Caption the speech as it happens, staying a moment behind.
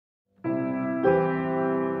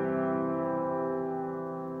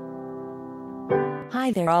Hi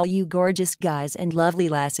there all you gorgeous guys and lovely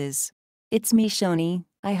lasses. It's me Shoni,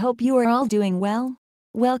 I hope you are all doing well.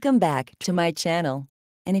 Welcome back to my channel.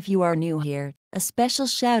 And if you are new here, a special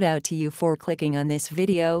shout out to you for clicking on this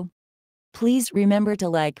video. Please remember to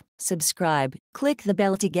like, subscribe, click the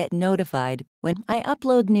bell to get notified when I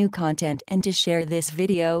upload new content and to share this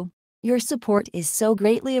video. Your support is so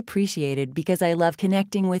greatly appreciated because I love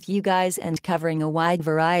connecting with you guys and covering a wide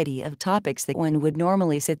variety of topics that one would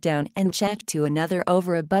normally sit down and chat to another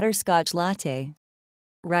over a butterscotch latte.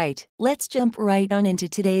 Right, let's jump right on into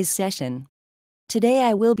today's session. Today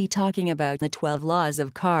I will be talking about the 12 laws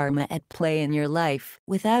of karma at play in your life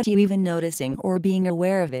without you even noticing or being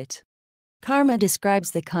aware of it. Karma describes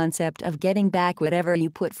the concept of getting back whatever you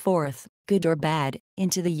put forth, good or bad,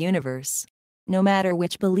 into the universe. No matter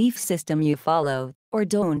which belief system you follow, or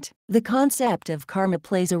don't, the concept of karma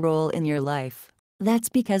plays a role in your life. That's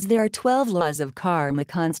because there are 12 laws of karma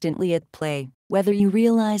constantly at play, whether you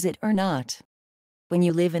realize it or not. When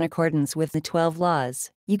you live in accordance with the 12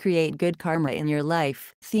 laws, you create good karma in your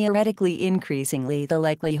life, theoretically increasingly the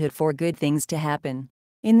likelihood for good things to happen.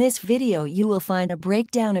 In this video you will find a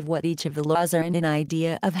breakdown of what each of the laws are and an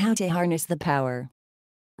idea of how to harness the power.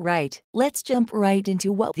 Right, let's jump right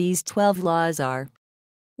into what these 12 laws are.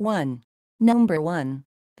 1. Number 1.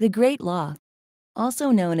 The Great Law. Also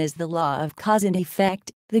known as the law of cause and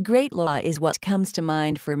effect, the Great Law is what comes to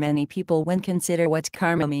mind for many people when consider what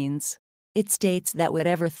karma means. It states that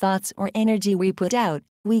whatever thoughts or energy we put out,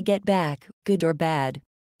 we get back, good or bad.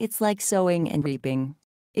 It's like sowing and reaping.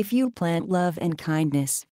 If you plant love and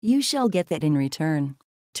kindness, you shall get that in return.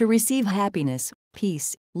 To receive happiness,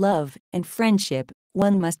 peace, love, and friendship,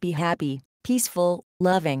 one must be happy, peaceful,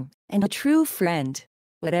 loving, and a true friend.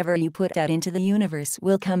 Whatever you put out into the universe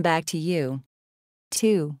will come back to you.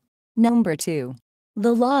 2. Number 2.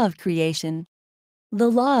 The law of creation. The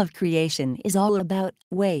law of creation is all about,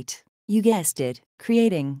 wait, you guessed it,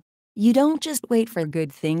 creating. You don't just wait for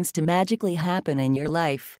good things to magically happen in your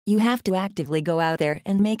life, you have to actively go out there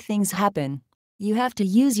and make things happen. You have to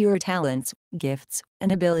use your talents, gifts,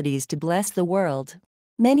 and abilities to bless the world.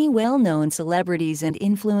 Many well-known celebrities and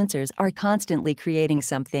influencers are constantly creating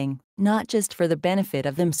something, not just for the benefit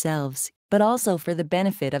of themselves, but also for the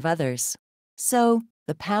benefit of others. So,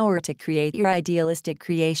 the power to create your idealistic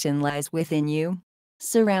creation lies within you.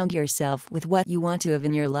 Surround yourself with what you want to have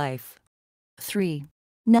in your life. 3.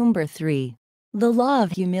 Number 3. The law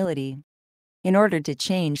of humility. In order to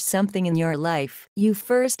change something in your life, you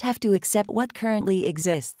first have to accept what currently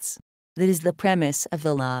exists. That is the premise of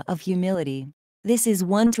the law of humility. This is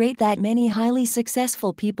one trait that many highly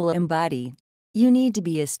successful people embody. You need to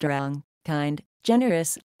be a strong, kind,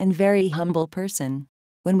 generous, and very humble person.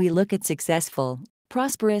 When we look at successful,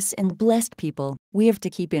 prosperous, and blessed people, we have to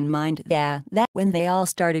keep in mind that when they all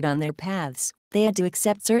started on their paths, they had to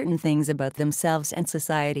accept certain things about themselves and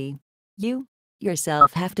society. You,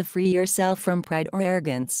 yourself, have to free yourself from pride or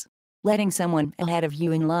arrogance. Letting someone ahead of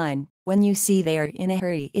you in line, when you see they are in a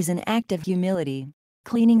hurry, is an act of humility.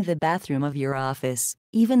 Cleaning the bathroom of your office,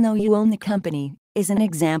 even though you own the company, is an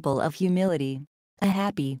example of humility. A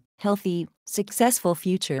happy, healthy, successful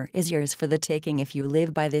future is yours for the taking if you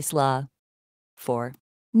live by this law. 4.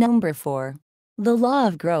 Number 4. The law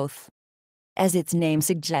of growth. As its name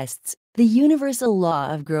suggests, the universal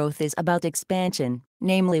law of growth is about expansion,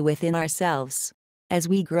 namely within ourselves. As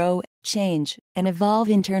we grow, change, and evolve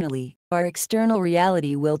internally, our external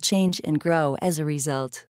reality will change and grow as a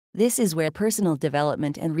result. This is where personal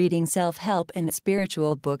development and reading self-help and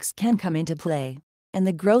spiritual books can come into play. And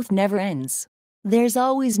the growth never ends. There's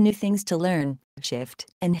always new things to learn, shift,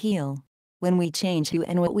 and heal. When we change who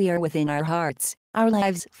and what we are within our hearts, our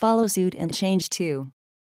lives follow suit and change too.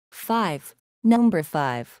 5. Number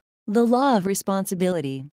 5. The law of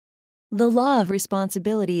responsibility. The law of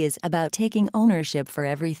responsibility is about taking ownership for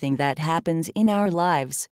everything that happens in our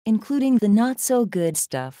lives, including the not-so-good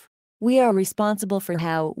stuff. We are responsible for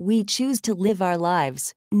how we choose to live our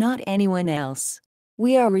lives, not anyone else.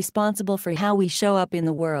 We are responsible for how we show up in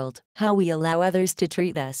the world, how we allow others to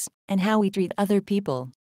treat us, and how we treat other people.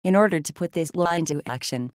 In order to put this law into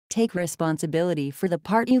action, take responsibility for the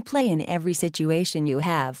part you play in every situation you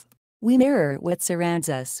have. We mirror what surrounds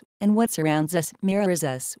us, and what surrounds us mirrors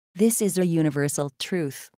us. This is a universal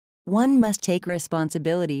truth. One must take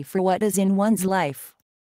responsibility for what is in one's life.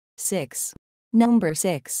 6. Number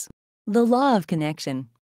 6. The law of connection.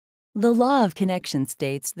 The law of connection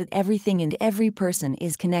states that everything and every person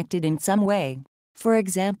is connected in some way. For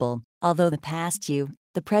example, although the past you,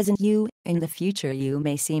 the present you, and the future you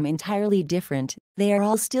may seem entirely different, they are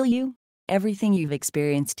all still you. Everything you've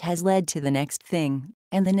experienced has led to the next thing,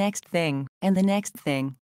 and the next thing, and the next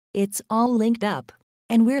thing. It's all linked up.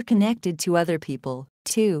 And we're connected to other people,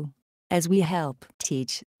 too. As we help,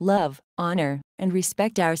 teach, love, honor, and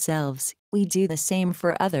respect ourselves, we do the same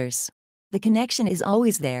for others. The connection is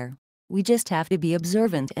always there. We just have to be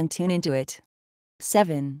observant and tune into it.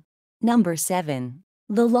 7. Number 7.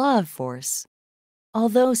 The Law of Force.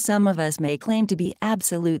 Although some of us may claim to be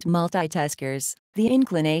absolute multitaskers, the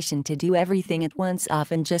inclination to do everything at once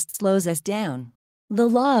often just slows us down. The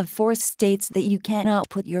Law of Force states that you cannot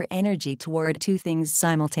put your energy toward two things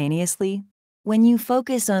simultaneously. When you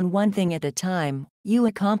focus on one thing at a time, you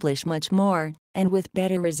accomplish much more, and with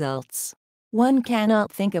better results. One cannot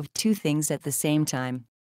think of two things at the same time.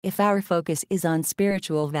 If our focus is on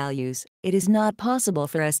spiritual values, it is not possible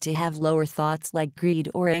for us to have lower thoughts like greed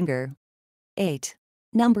or anger. 8.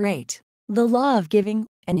 Number 8. The Law of Giving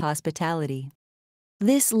and Hospitality.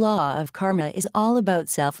 This law of karma is all about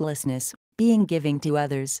selflessness, being giving to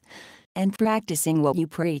others, and practicing what you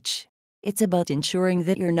preach. It's about ensuring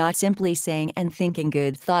that you're not simply saying and thinking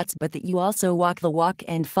good thoughts but that you also walk the walk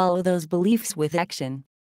and follow those beliefs with action.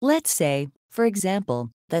 Let's say, for example,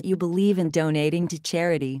 that you believe in donating to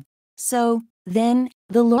charity. So, then,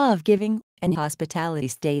 the law of giving and hospitality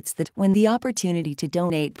states that when the opportunity to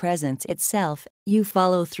donate presents itself, you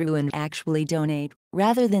follow through and actually donate,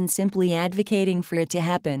 rather than simply advocating for it to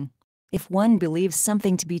happen. If one believes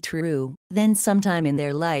something to be true, then sometime in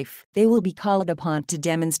their life, they will be called upon to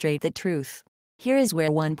demonstrate the truth. Here is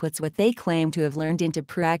where one puts what they claim to have learned into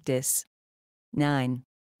practice. 9.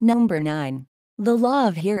 Number 9. The Law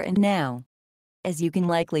of Here and Now. As you can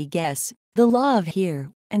likely guess, the law of here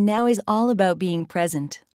and now is all about being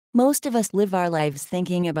present. Most of us live our lives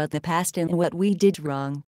thinking about the past and what we did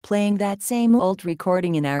wrong, playing that same old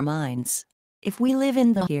recording in our minds. If we live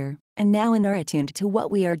in the here and now and are attuned to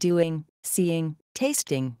what we are doing, seeing,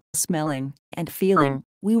 tasting, smelling, and feeling,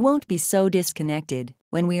 we won't be so disconnected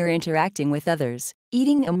when we are interacting with others,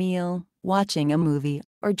 eating a meal, watching a movie,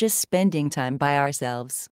 or just spending time by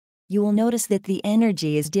ourselves. You will notice that the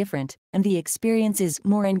energy is different, and the experience is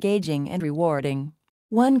more engaging and rewarding.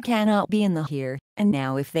 One cannot be in the here and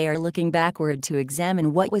now if they are looking backward to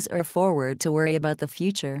examine what was or forward to worry about the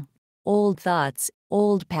future. Old thoughts,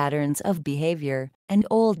 old patterns of behavior, and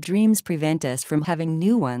old dreams prevent us from having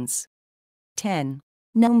new ones. 10.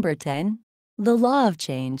 Number 10. The Law of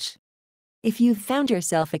Change. If you've found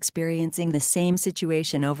yourself experiencing the same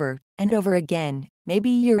situation over and over again,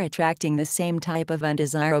 maybe you're attracting the same type of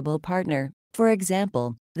undesirable partner. For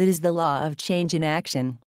example, that is the law of change in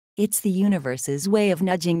action. It's the universe's way of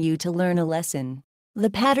nudging you to learn a lesson. The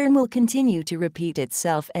pattern will continue to repeat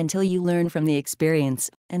itself until you learn from the experience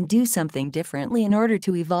and do something differently in order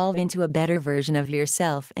to evolve into a better version of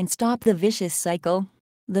yourself and stop the vicious cycle.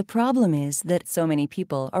 The problem is that so many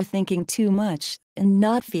people are thinking too much and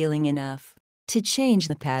not feeling enough. To change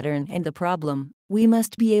the pattern and the problem, we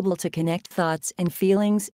must be able to connect thoughts and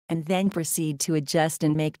feelings, and then proceed to adjust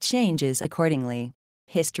and make changes accordingly.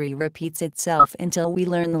 History repeats itself until we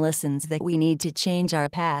learn the lessons that we need to change our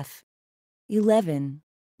path. 11.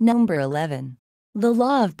 Number 11. The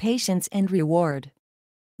Law of Patience and Reward.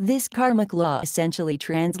 This karmic law essentially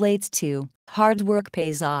translates to, hard work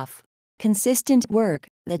pays off. Consistent work,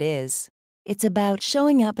 that is. It's about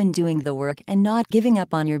showing up and doing the work and not giving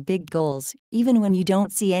up on your big goals, even when you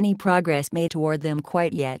don't see any progress made toward them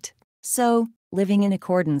quite yet. So, living in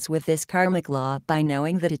accordance with this karmic law by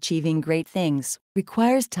knowing that achieving great things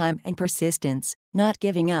requires time and persistence, not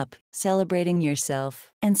giving up, celebrating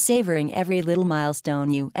yourself, and savoring every little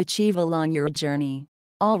milestone you achieve along your journey.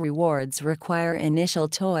 All rewards require initial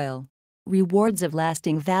toil. Rewards of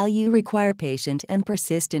lasting value require patient and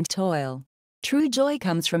persistent toil. True joy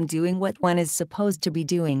comes from doing what one is supposed to be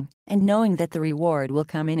doing, and knowing that the reward will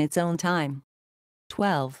come in its own time.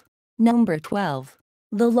 12. Number 12.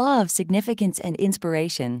 The Law of Significance and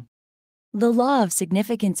Inspiration. The law of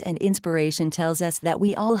significance and inspiration tells us that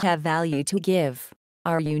we all have value to give.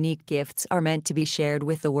 Our unique gifts are meant to be shared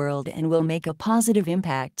with the world and will make a positive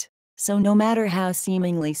impact. So no matter how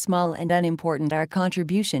seemingly small and unimportant our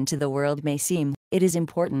contribution to the world may seem, it is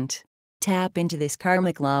important. Tap into this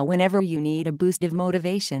karmic law whenever you need a boost of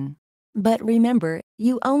motivation. But remember,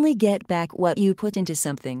 you only get back what you put into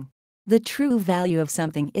something. The true value of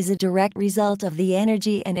something is a direct result of the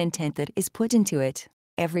energy and intent that is put into it.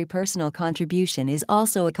 Every personal contribution is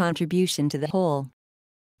also a contribution to the whole.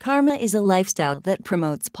 Karma is a lifestyle that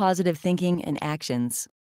promotes positive thinking and actions.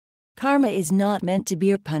 Karma is not meant to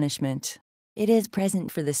be a punishment. It is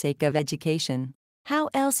present for the sake of education. How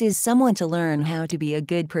else is someone to learn how to be a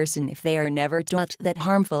good person if they are never taught that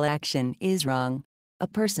harmful action is wrong? A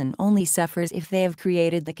person only suffers if they have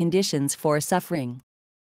created the conditions for suffering.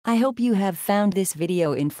 I hope you have found this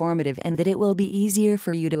video informative and that it will be easier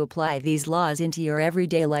for you to apply these laws into your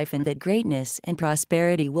everyday life, and that greatness and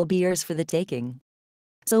prosperity will be yours for the taking.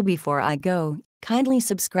 So before I go, kindly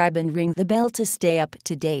subscribe and ring the bell to stay up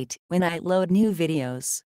to date when I load new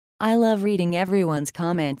videos. I love reading everyone's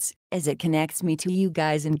comments, as it connects me to you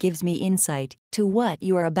guys and gives me insight to what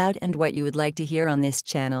you are about and what you would like to hear on this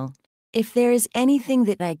channel. If there is anything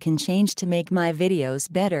that I can change to make my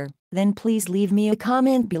videos better, then please leave me a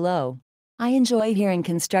comment below. I enjoy hearing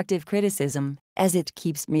constructive criticism, as it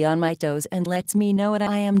keeps me on my toes and lets me know what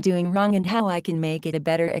I am doing wrong and how I can make it a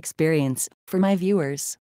better experience for my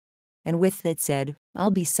viewers. And with that said,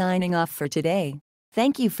 I'll be signing off for today.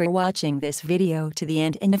 Thank you for watching this video to the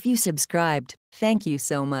end, and if you subscribed, thank you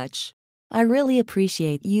so much. I really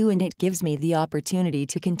appreciate you, and it gives me the opportunity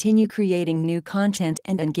to continue creating new content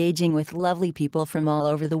and engaging with lovely people from all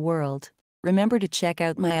over the world. Remember to check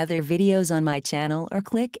out my other videos on my channel, or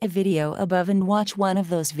click a video above and watch one of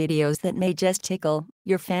those videos that may just tickle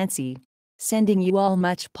your fancy. Sending you all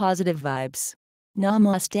much positive vibes.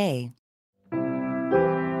 Namaste.